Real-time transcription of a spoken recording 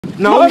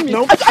Naomi.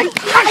 Are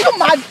you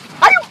mad?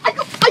 Are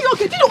you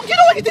okay? Do you know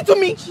what you did to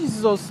me?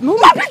 Jesus, no.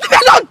 Please leave me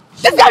alone.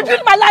 This guy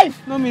ruined my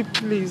life. Naomi,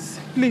 please.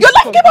 Please. Your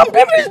life keep on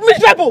being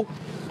miserable.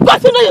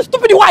 God, you know your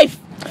stupid wife.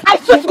 I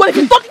swear to God, if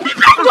you talk,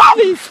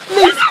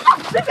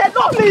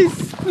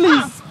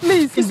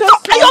 Please.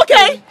 Are you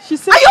okay?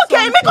 Are you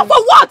okay? Make up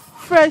for what?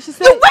 Fred, she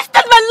said. You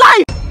wasted my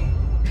life.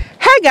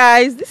 Hey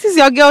guys, this is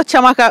your girl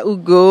Chamaka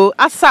Ugo,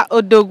 Asa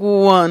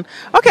Odogu one.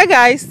 Okay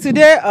guys,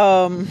 today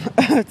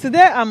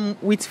today I'm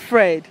with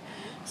Fred.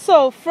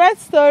 So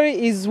Fred's story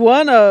is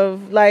one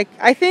of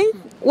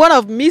one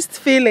of mixed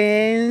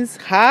feelings,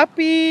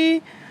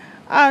 happy,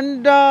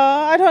 and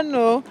I don't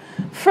know.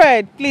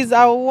 Fred, please,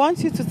 I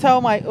want you to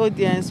tell my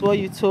audience what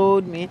you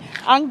told me.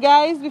 And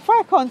guys, before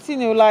I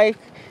continue, I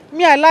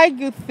like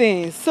good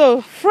things.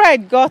 So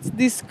Fred got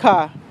this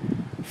car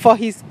for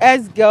his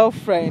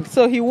ex-girlfriend.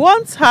 So he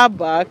wants her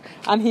back,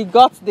 and he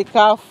got the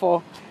car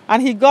for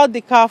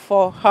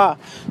her.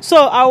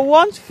 So I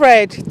want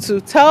Fred to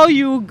tell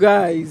you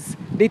guys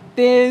the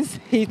things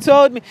he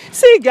told me.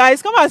 See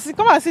guys, come and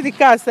see the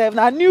car self.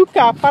 Now new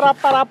car. Para.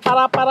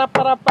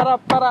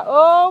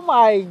 Oh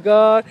my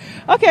god.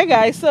 Okay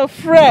guys, so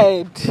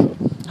Fred.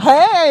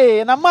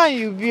 Hey, na man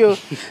you view.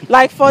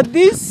 For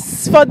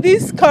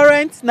this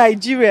current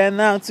Nigeria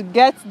now to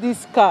get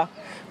this car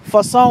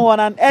for someone,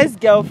 an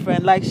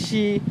ex-girlfriend,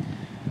 she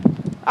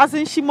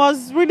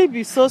must really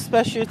be so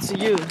special to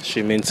you.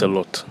 She means a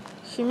lot.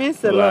 She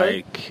means a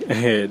lot.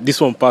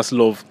 This one past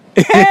love.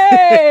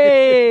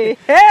 Hey.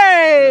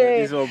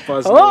 This one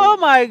past love. Oh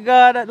my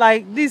god,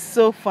 this is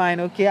so fine.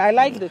 Okay, I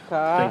like the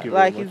car. Thank you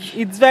very much.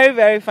 It's very,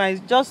 very fine.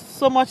 It's just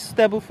so much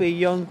stable for a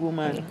young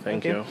woman.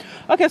 Thank you.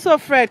 Okay, so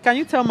Fred, can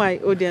you tell my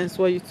audience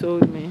what you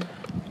told me?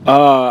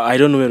 I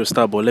don't know where to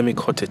start, but let me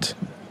cut it.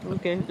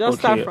 Okay,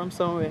 start from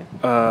somewhere.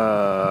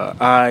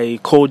 I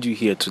called you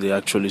here today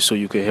actually so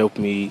you can help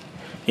me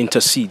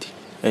intercede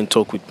and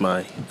talk with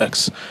my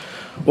ex.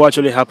 What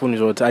actually happened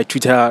is what I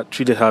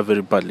treated her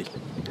very badly.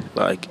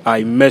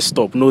 I messed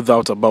up, no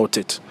doubt about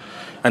it,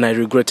 and I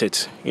regret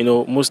it. You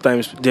know, most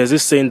times there's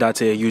this saying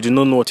that you do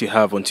not know what you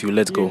have until you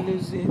let go.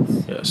 Lose it.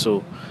 Yeah,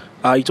 so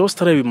I just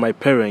started with my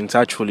parents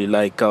actually.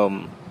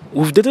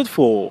 We've dated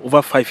for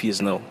over 5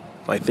 years now,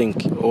 I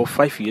think, or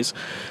 5 years,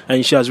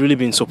 and she has really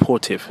been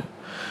supportive.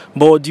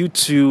 But due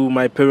to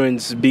my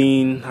parents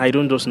being, I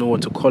don't just know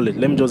what to call it.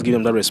 Let me just give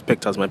them that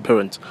respect as my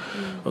parents.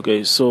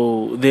 Okay,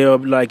 so they are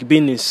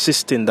been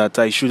insisting that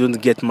I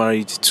shouldn't get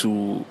married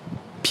to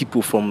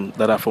people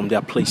that are from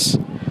their place.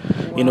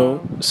 Wow. You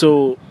know,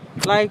 so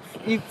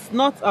it's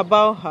not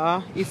about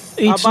her.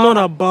 It's not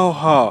about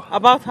her.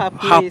 About her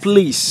place. Her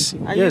place.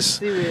 Are yes.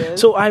 You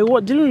serious? So I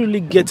didn't really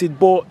get it,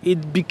 but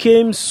it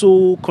became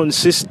so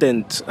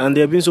consistent, and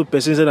they've been so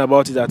persistent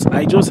about it that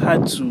I just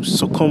had to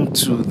succumb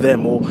to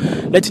them, or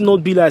let it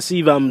not be as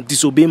if I'm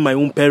disobeying my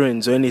own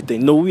parents or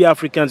anything. No, we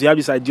Africans, we have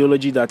this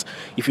ideology that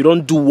if you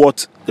don't do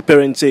what the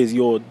parent says,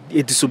 you're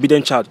a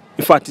disobedient child.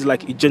 In fact, it's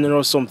like a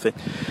general something.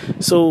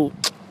 So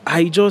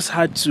I just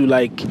had to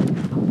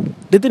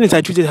the thing is,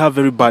 I treated her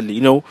very badly,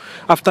 you know.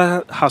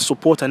 After her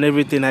support and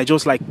everything, I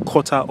just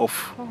cut her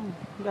off. Oh,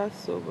 that's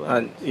so bad.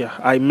 And yeah,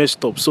 I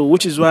messed up. So,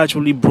 which is why I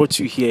actually brought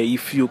you here.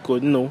 If you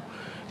could,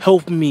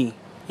 help me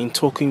in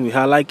talking with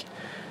her.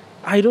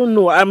 I don't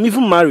know. I'm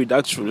even married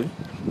actually,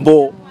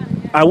 but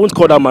I won't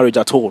call that marriage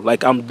at all.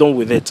 I'm done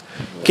with it.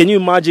 Can you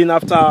imagine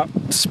after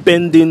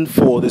spending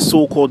for the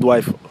so-called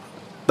wife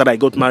that I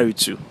got married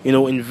to?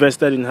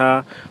 Invested in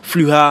her,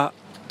 flew her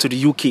to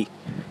the UK.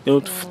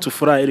 To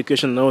further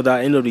education and all that. At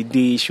the end of the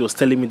day, she was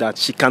telling me that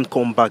she can't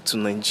come back to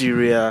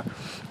Nigeria,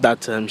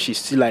 that she's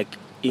still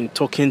in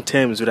talking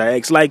terms with her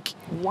ex.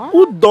 What?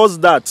 Who does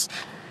that?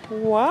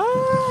 What?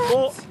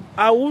 Well,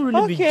 I won't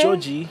really be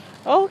judgy.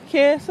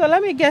 Okay, so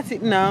let me get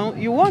it now.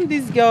 You want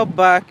this girl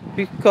back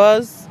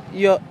because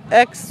your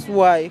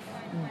ex-wife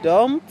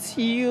dumped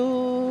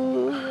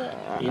you.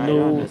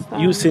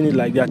 You saying it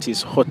like that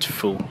is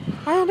hurtful.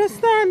 I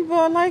understand,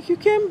 but you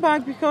came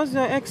back because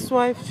your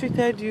ex-wife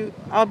treated you.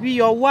 I'll be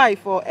your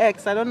wife or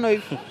ex. I don't know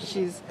if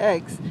she's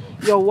ex.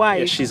 Your wife.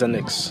 Yeah, she's an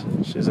ex.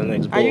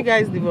 Are you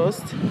guys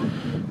divorced?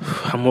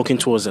 I'm working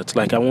towards it.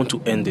 I want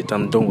to end it.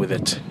 I'm done with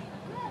it.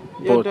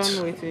 You're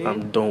done with it?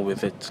 I'm done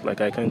with it.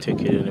 I can't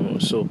take it anymore.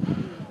 So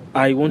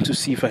I want to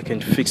see if I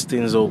can fix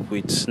things up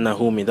with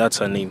Naomi. That's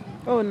her name.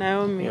 Oh,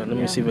 Naomi. Yeah, let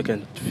me see if I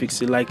can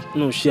fix it.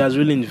 She has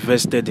really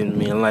invested in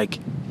me.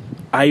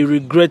 I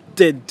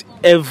regretted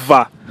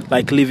ever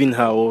leaving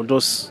her or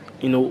just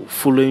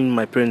following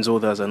my parents'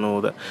 orders and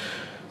all that.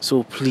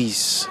 So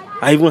please,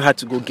 I even had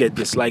to go get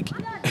this. My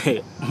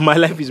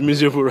life is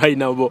miserable right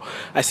now, but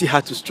I still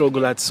had to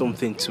struggle at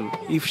something too.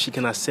 If she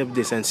can accept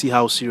this and see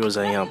how serious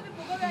I am.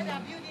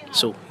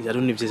 So I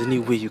don't know if there's any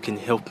way you can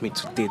help me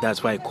today.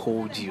 That's why I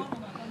called you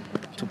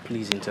to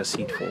please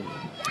intercede for me.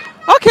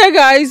 Okay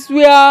guys,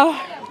 we are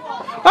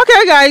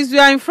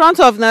in front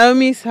of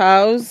Naomi's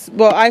house,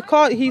 but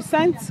he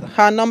sent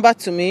her number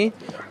to me,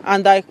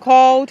 and I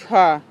called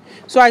her.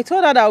 So I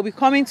told her that I'll be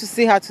coming to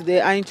see her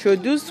today. I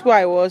introduced who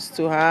I was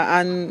to her,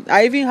 and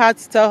I even had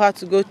to tell her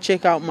to go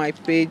check out my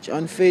page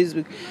on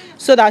Facebook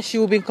so that she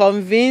will be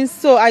convinced.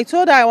 So I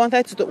told her I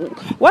wanted to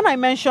when I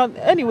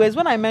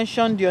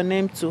mentioned your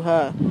name to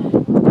her,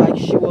 like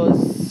she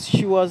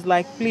was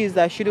like, please,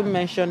 I shouldn't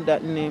mention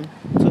that name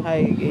to her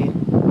again.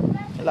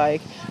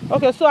 Like,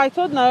 okay, so I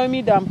told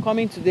Naomi that I'm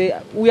coming today.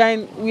 We are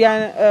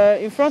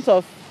in front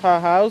of her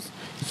house,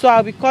 so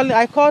I'll be calling.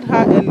 I called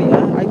her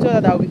earlier. I told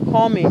her that I'll be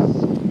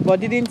coming, but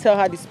didn't tell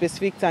her the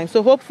specific time.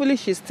 So hopefully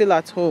she's still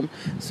at home.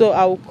 So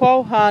I will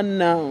call her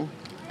now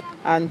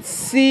and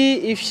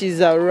see if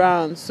she's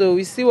around. So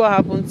we see what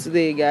happens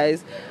today,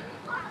 guys.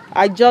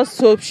 I just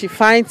hope she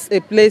finds a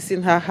place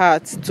in her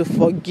heart to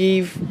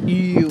forgive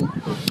you.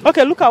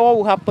 Okay, look at what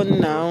will happen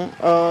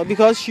now.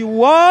 Because she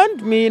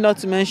warned me not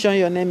to mention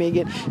your name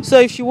again. So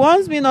if she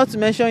wants me not to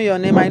mention your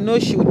name, I know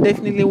she would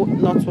definitely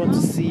not want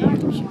to see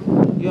you.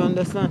 You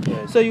understand?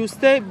 So you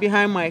stay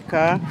behind my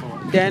car,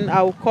 then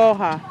I will call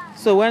her.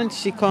 So when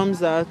she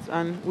comes out,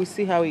 and we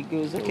see how it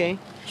goes, okay?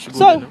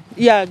 So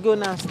yeah, go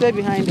now. Stay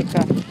behind the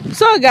car.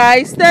 So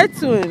guys, stay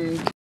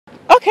tuned.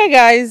 Okay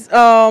guys,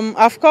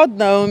 I've called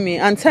Naomi,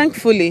 and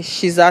thankfully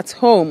she's at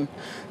home.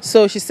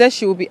 So she says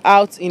she will be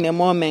out in a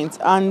moment,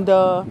 and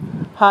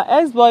her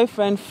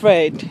ex-boyfriend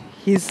Fred,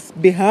 he's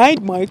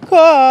behind my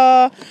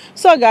car.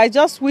 So guys,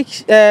 just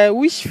wish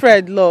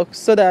Fred luck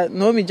so that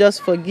Naomi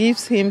just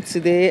forgives him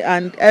today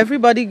and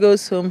everybody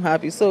goes home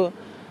happy. So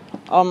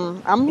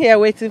I'm here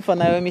waiting for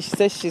Naomi. She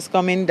says she's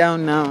coming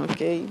down now,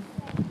 okay?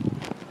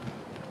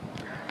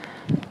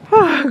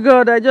 Oh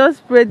God, I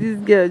just pray this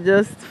girl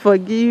just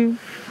forgive.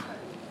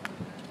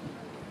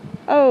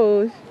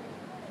 Oh,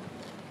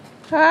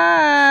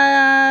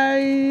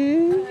 hi.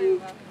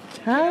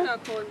 Hi.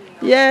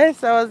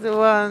 Yes, I was the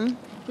one.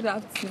 Good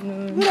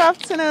afternoon. Good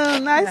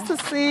afternoon. Nice to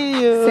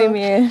see you. Same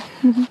here.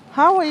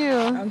 How are you?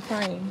 I'm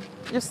fine.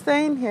 You're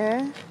staying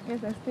here? Yes,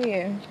 I stay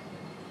here.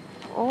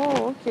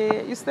 Oh,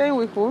 okay. You're staying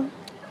with who?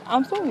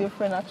 I'm staying with a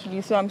friend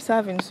actually, so I'm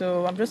serving,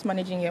 so I'm just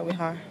managing here with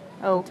her.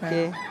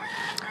 Okay.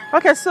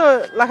 Okay,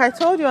 so like I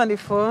told you on the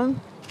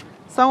phone,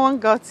 someone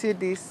got you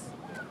this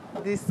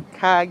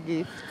car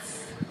gift.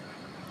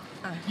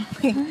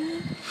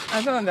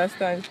 I don't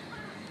understand.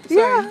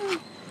 Sorry.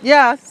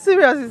 Yeah,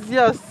 serious, it's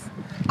yours.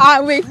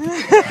 Wait.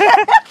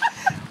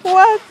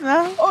 What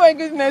now? Oh my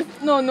goodness.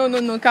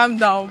 No, calm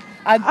down.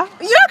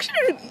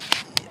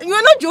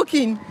 You're not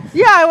joking.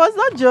 Yeah, I was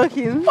not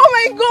joking. Oh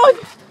my God.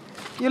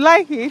 You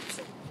like it?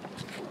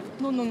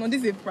 No,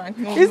 this is a prank.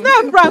 No, it's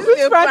not a prank.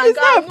 It's prank. It's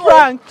not a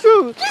prank.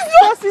 True.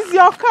 Because it's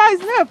your car.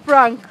 It's not a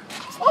prank.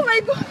 Oh my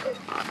God.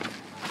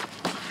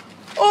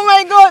 Oh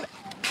my God.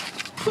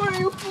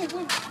 Sorry,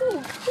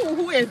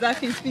 who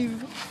exactly, please?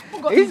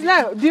 It's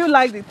not. Do you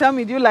like the? Tell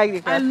me, do you like the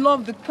car? I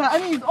love the car. I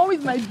mean, it's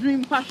always my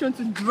dream passion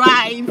to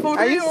drive. For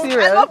Are real. you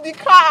serious? I love the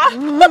car.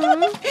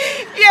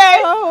 Mm-hmm.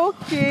 Yes. Oh,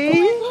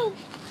 okay.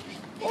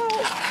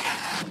 Oh.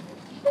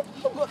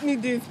 Who got me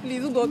this,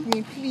 please? Who got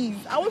me, please?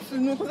 I want to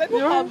know because I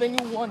don't have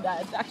anyone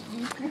that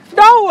actually.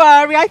 Don't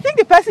worry. I think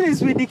the person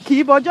is with the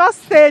key, but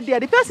just stay there.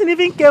 The person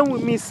even came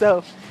with me,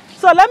 so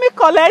let me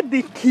collect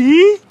the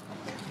key,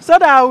 so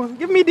that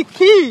give me the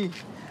key.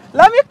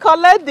 Let me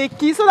collect the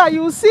key so that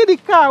you will see the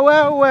car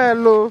well.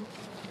 Oh.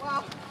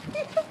 Wow.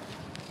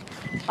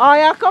 Oh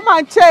yeah, come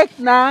and check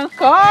now.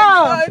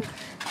 Come.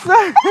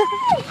 So,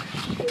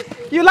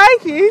 you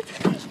like it?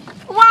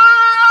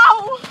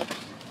 Wow.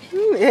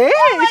 Hey,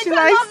 Oh she God,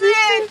 likes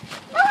it.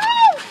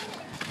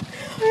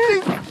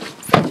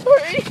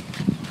 Sorry.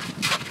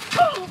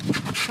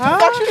 It's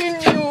actually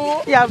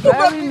new. Yeah,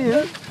 very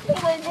new. Oh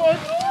my God.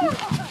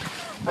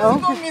 Oh.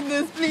 Got me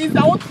this, please.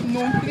 I want to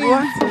know, please. You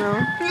want to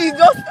know? Please,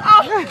 just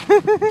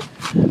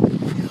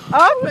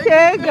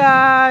Okay,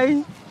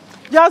 guys.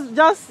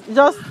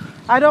 Just.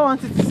 I don't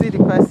want you to see the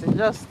person.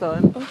 Just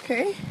turn.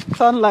 Okay.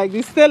 Turn like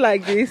this. Stay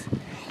like this.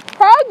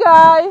 Hey,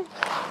 guys.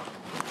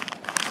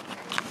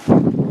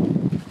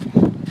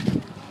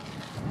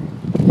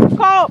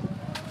 Come.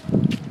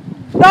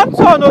 Don't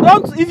turn. Oh,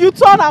 don't. If you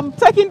turn, I'm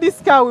taking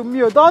this car with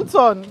me. Oh, don't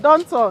turn.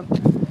 Don't turn.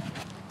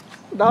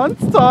 Don't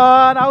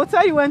turn. I will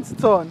tell you when to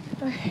turn.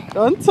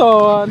 Don't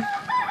turn.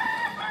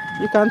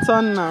 You can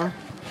turn now.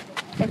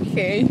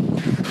 Okay.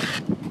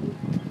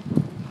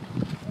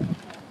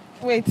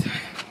 Wait.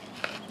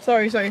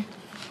 Sorry.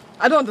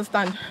 I don't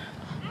understand.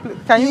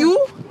 Can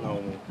you?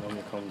 No,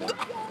 calm down.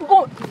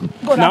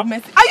 God Now- have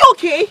mercy. Are you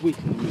okay? Wait,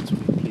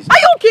 please. Are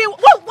you okay?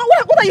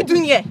 What are you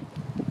doing here?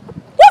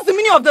 What's the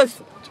meaning of this?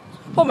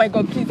 Oh my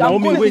God, please. Naomi,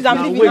 I'm going, wait, please. I'm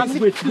now, leaving. wait, I'm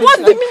leaving. wait. What's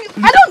the meaning?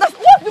 I don't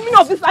understand. What's the meaning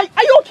of this? Are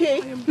you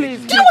okay? Please.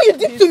 Do you know what you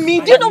did to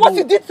me? Do you know what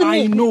you did to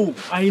me? I know,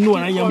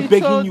 and I am He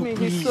begging told you, me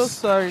please. he's so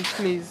sorry,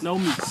 please.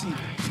 Naomi, see,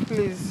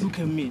 Please. look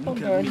at me.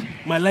 God.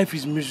 My life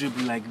is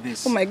miserable like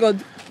this. Oh my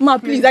God. Ma,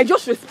 please. I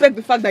just respect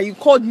the fact that you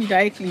called me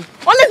directly.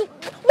 Unless,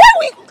 why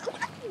we...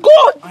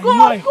 God, I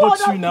know I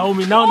hurt you,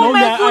 Naomi. Now, Oh Naomi,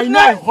 my I know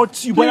I goodness.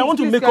 hurt you, but I want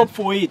to Please, make guys. up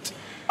for it.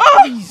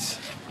 Ah! Please.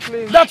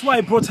 Please. That's why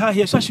I brought her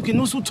here, so she can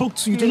also talk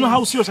to you to know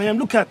how serious I am.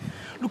 Look at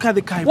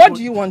the guy. What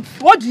do you want?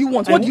 What do you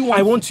want? What do you want?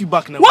 I want you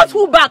back now. Want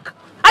who back?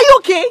 Are you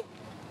okay?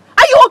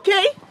 Are you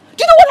okay? Do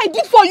you know what I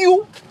did for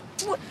you?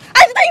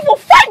 I did that for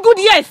 5 good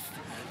years.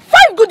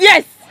 5 good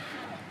years.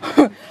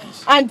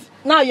 And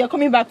now you're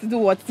coming back to do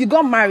what? You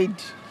got married.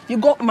 You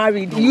got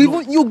married.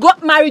 You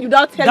got married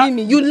without telling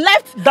me. You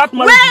left. That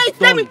marriage is done.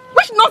 Tell me.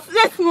 Which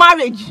nonsense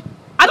marriage?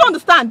 I don't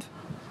understand.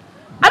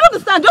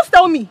 Just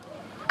tell me.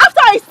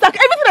 After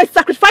everything I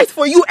sacrificed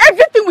for you,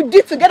 everything we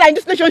did together in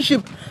this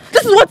relationship,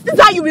 this is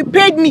how you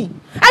repaid me.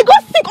 I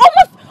got sick,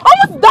 almost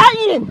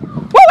dying.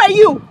 Where were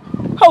you?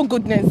 Oh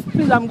goodness.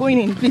 Please, I'm going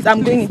in. Please,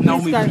 I'm going in. Please,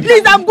 I'm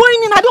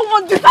going in. I don't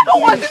want this.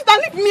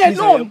 Leave me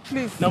alone.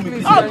 Please. Oh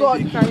God.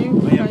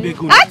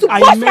 Can I had to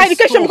pause my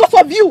education because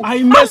of you.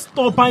 I messed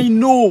up. I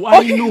know.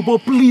 But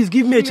please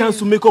give me a chance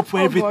to make up for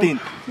everything.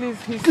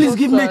 Please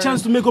give me a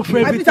chance to make up for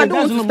everything. Please, I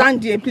don't want to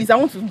stand here. Please, I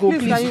want to go.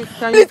 Please,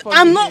 can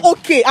I'm not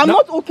okay. I'm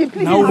not okay.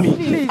 Please,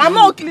 Naomi. I'm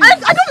not okay. I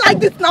don't like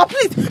this now.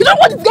 Please, you know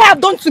what this guy has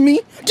done to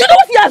me? Do you know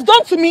what he has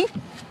done to me?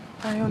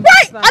 I understand.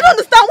 Why? I don't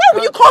understand. Why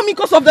will you call me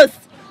because of this?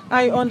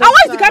 I understand. And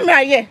why is the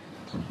camera here?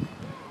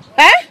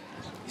 Eh?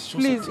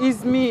 Please,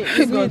 it's me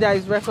that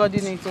is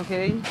recording it,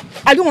 okay?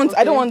 I don't want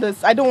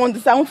this. I want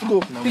to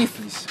go.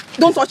 Please.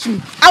 Don't touch me.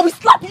 I will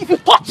slap you if you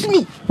touch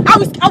me. I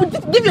will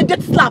give you a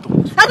death slap.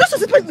 I'm just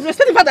respecting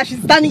the fact that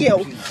she's standing here.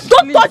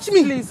 Don't touch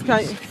me. Please.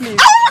 I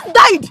almost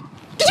died.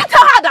 Did you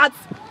tell her that?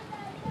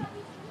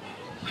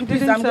 You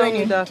didn't tell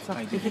me that.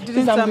 You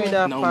didn't tell me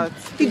that part.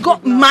 He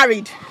got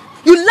married.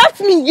 You left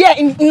me here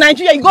in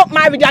Nigeria. You got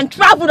married and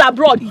traveled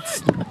abroad.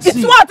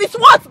 It's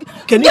what?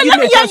 Can you give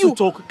me a chance to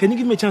talk? Can you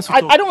give me a chance to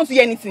talk? I don't want to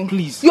hear anything.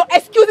 Please. Your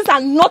excuses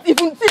are not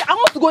even. See, I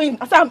want to go in.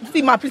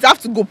 See, ma, please, I have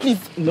to go, please.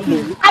 No.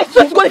 I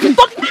swear to God, if you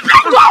talk,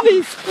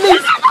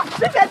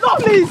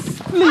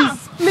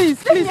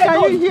 Please, can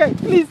you hear?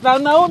 Please, now,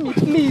 Naomi,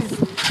 please.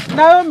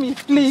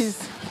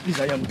 Please,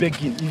 I am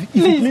begging. If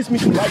it means me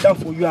to lie down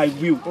for you, I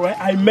will. Alright?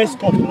 I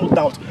messed up, no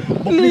doubt.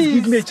 But please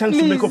give me a chance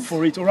to make up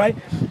for it, alright?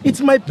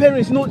 It's my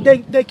parents,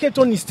 they kept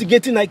on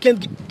instigating. I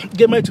can't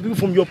get married to people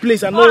from your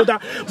place and all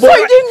that. But so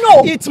you didn't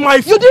know? It's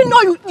my fault. You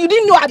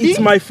didn't know, Abi? It's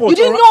my fault. You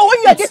didn't know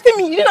when you were getting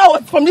me. You didn't know I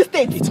was from this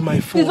state. It's my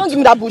fault. Please don't give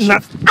me that bullshit.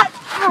 I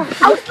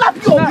will slap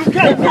you.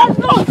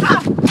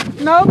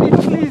 Naomi,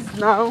 please,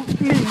 now,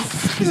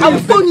 please. I will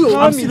phone you.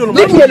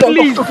 Leave me alone.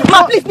 Please.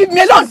 Ma, please leave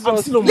me alone.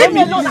 Leave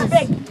me alone, I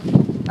beg.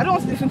 I don't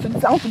want to listen to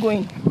this. I want to go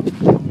in.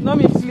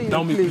 Naomi,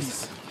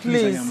 please.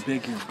 Please, I am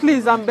begging.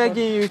 Please, I'm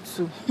begging you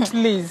to.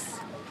 Please.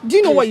 Do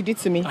you know what you did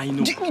to me? I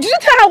know. Did you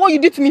tell her what you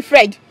did to me,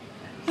 Fred?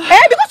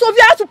 Because of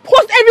you, I had to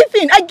post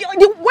everything.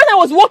 When I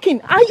was working,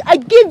 I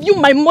gave you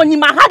my money,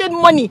 my hard-earned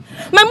money.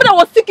 My mother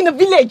was sick in the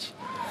village.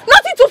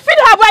 Nothing to feed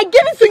her, but I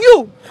gave it to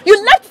you.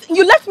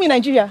 You left me in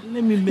Nigeria.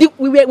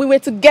 We were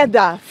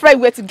together. Fred,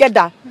 we were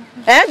together.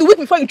 The week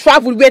before you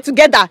traveled, we were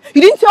together.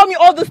 You didn't tell me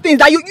all those things.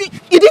 You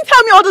didn't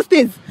tell me all those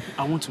things.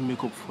 I want to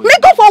make up for it.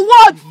 Make up for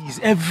what? Please,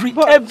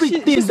 everything. Are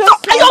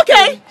you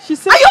okay? Are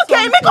you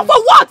okay? Make up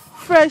for what?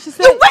 Fred, she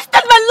said. You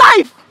wasted my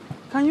life.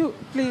 Can you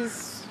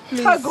please,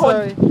 Oh,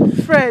 sorry.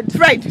 Fred,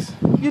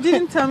 you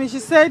didn't tell me. She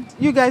said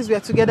you guys were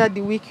together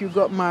the week you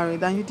got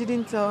married, and you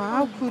didn't tell her.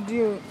 How could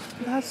you?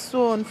 That's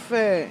so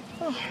unfair.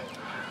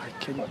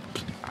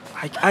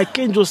 I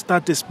can't just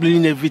start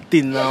explaining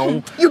everything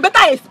now. You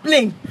better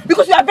explain,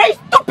 because you are very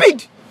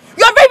stupid.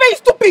 You are very, very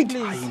stupid.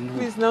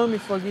 Please, Naomi,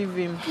 forgive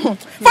him.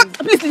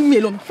 Please leave me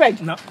alone, Fred.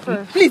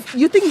 Please,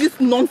 you think this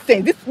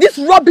nonsense, this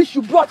rubbish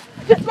you brought,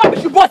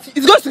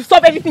 is going to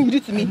stop everything you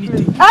did to me?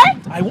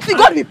 See,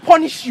 God will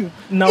punish you.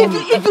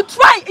 If you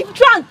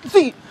try and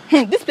see,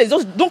 this place,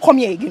 just don't come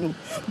here again.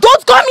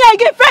 Don't come here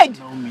again, Fred. Do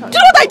you know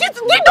what I did?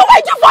 Do you know what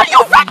I did for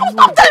you, Fred?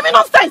 Stop telling me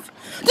nonsense.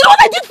 Do you know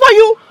what I did for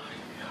you?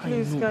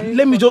 Please,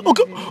 let me just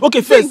okay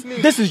first.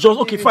 This is just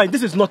okay, fine.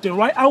 This is nothing,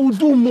 right? I will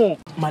do more.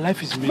 My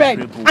life is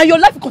miserable. Fred, and your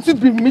life will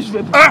continue to be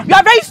miserable. You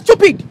are very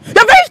stupid. You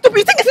are very stupid.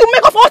 You think this will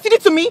make up for what you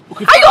did to me?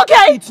 Okay, are you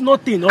okay? It's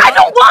nothing. I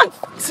don't want.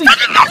 See,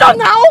 I don't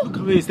now.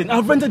 Listen,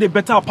 I've rented a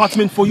better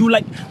apartment for you.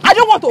 Like I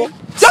don't want to.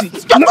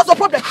 Just what's the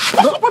problem? What's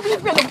the problem?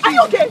 Leave me alone. Are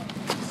you okay?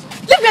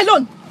 Leave me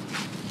alone.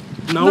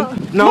 No. Are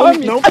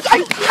you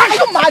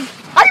mad?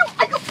 Are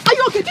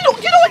you okay? Do you know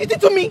what you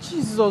did to me?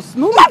 Jesus,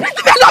 no. Please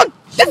leave me alone.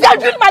 This guy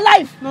ruined my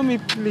life. No, me,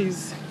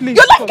 please. Your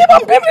life keep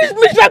on being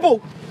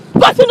miserable.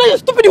 Because you know your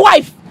stupid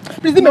wife.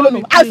 Please leave me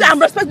alone. I say I'm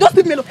respect. Just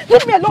leave me alone.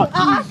 Leave me alone.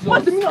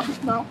 What's the meaning of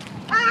this now?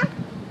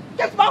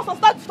 Get mouse and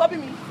start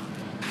stopping me.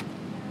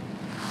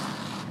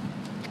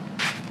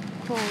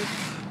 God.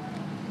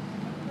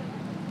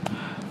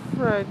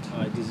 Fred.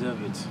 I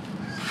deserve it.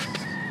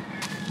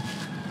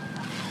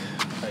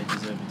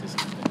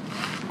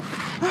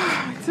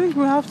 I think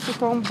we have to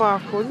come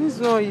back. Oh, this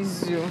is not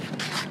easy.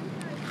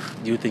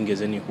 Do you think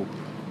there's any hope?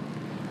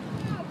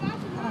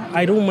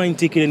 I don't mind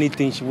taking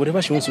anything.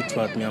 Whatever she wants to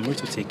throw at me, I'm ready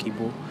to take it.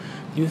 But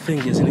do you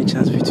think there's any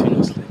chance between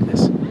us like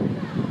this?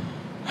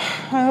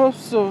 I hope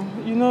so.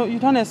 You know, you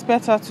don't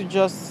expect her to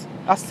just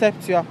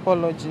accept your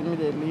apology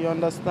immediately. You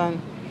understand?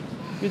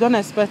 You don't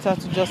expect her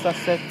to just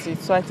accept it.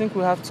 So I think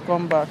we have to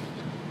come back.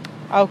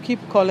 I'll keep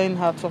calling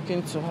her,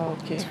 talking to her,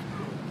 okay?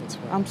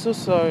 I'm so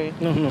sorry.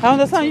 No. I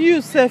understand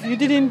you, Seth, you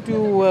didn't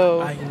do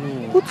well. I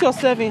know. Put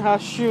yourself in her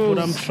shoes.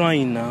 But I'm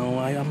trying now.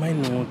 Am I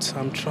not?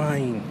 I'm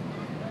trying.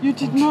 You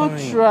did not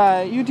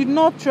try. You did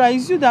not try.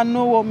 It's you that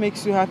know what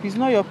makes you happy. It's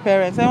not your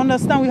parents. I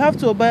understand we have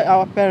to obey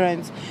our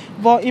parents.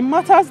 But in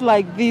matters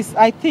like this,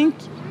 I think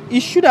it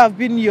should have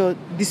been your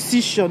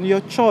decision, your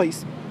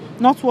choice,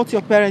 not what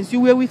your parents. You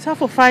were with her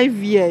for 5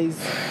 years.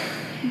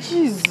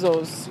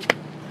 Jesus.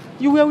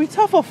 You were with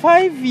her for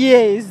 5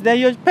 years. Then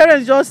your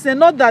parents just say,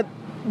 not that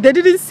they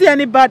didn't see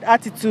any bad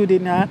attitude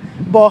in her,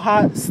 but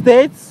her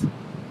state.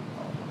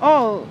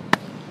 Oh.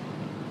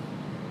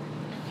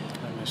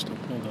 I messed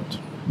up. No doubt.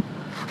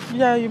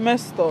 Yeah, you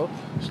messed up.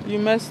 You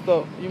messed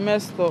up. You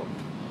messed up.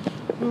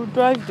 You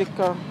drive the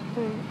car.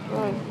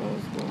 Drive,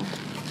 let's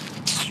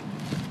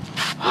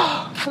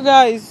go.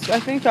 Guys, I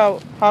think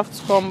I'll have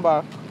to come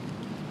back.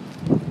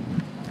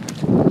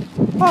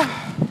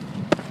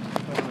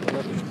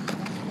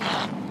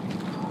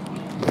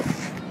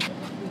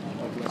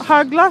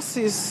 Her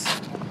glasses.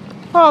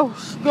 Oh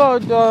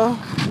God.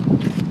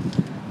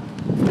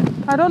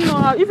 I don't know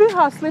how. Even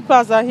her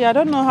slippers are here. I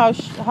don't know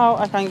how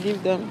I can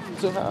give them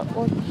to her.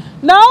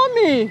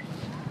 Naomi,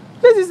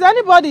 please, is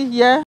anybody here?